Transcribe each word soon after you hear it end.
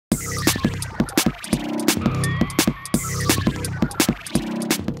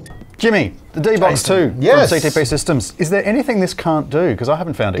Jimmy, the dBbox2 Yes. from CTP Systems. Is there anything this can't do? Because I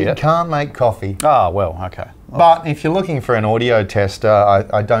haven't found it yet. It can't make coffee. Ah, well, okay. But if you're looking for an audio tester,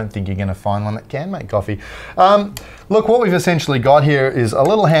 I don't think you're going to find one that can make coffee. Look, what we've essentially got here is a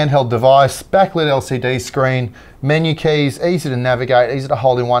little handheld device, backlit LCD screen, menu keys, easy to navigate, easy to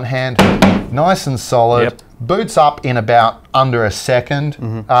hold in one hand, nice and solid. Yep. Boots up in about under a second.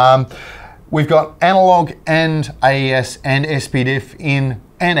 We've got analog and AES and SPDIF in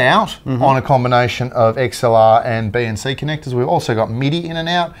and out on a combination of XLR and BNC connectors. We've also got MIDI in and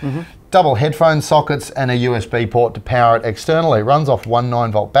out, double headphone sockets and a USB port to power it externally. It runs off one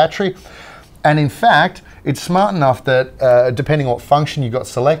 9-volt battery. And in fact, it's smart enough that depending on what function you got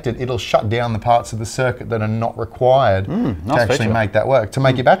selected, it'll shut down the parts of the circuit that are not required to actually make that work, to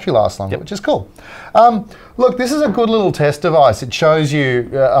make your battery last longer, which is cool. Look, this is a good little test device. It shows you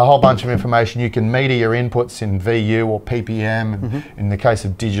a whole bunch of information. You can meter your inputs in VU or PPM. In the case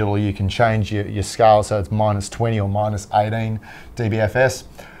of digital, you can change your scale so it's -20 or -18 dBFS.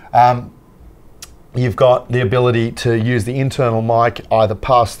 You've got the ability to use the internal mic, either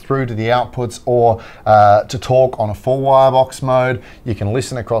pass through to the outputs or to talk on a 4-wire box mode. You can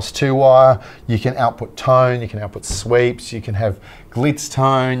listen across 2-wire. You can output tone, you can output sweeps, you can have glitz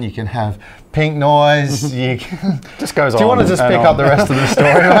tone, you can have pink noise. You can Just goes on. Do you want to just pick up the rest of the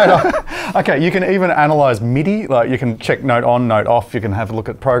story, mate? Okay, you can even analyze MIDI, like you can check note on, note off, you can have a look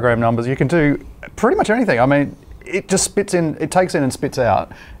at program numbers, you can do pretty much anything. I mean, it just spits in, it takes in and spits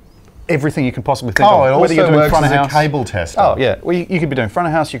out everything you can possibly think of. Oh, it Whether you're also doing works front of as house. a cable tester. Oh yeah, well, you could be doing front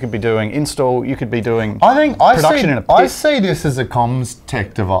of house, you could be doing install, you could be doing production in a pit. I see this as a comms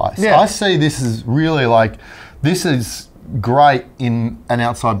tech device. Yeah. I see this as really like, this is great in an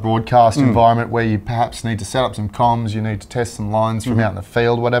outside broadcast environment where you perhaps need to set up some comms, you need to test some lines from out in the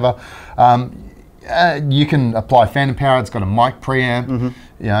field, whatever. You can apply phantom power, it's got a mic preamp.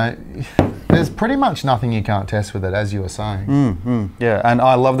 You know, there's pretty much nothing you can't test with it, as you were saying. Yeah, and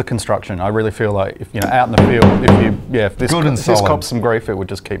I love the construction. I really feel like, if you know, out in the field, if this cops some grief, it would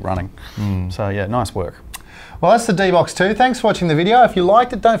just keep running. So yeah, nice work. Well, that's the dBbox2. Thanks for watching the video. If you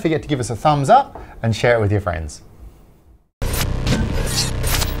liked it, don't forget to give us a thumbs up and share it with your friends.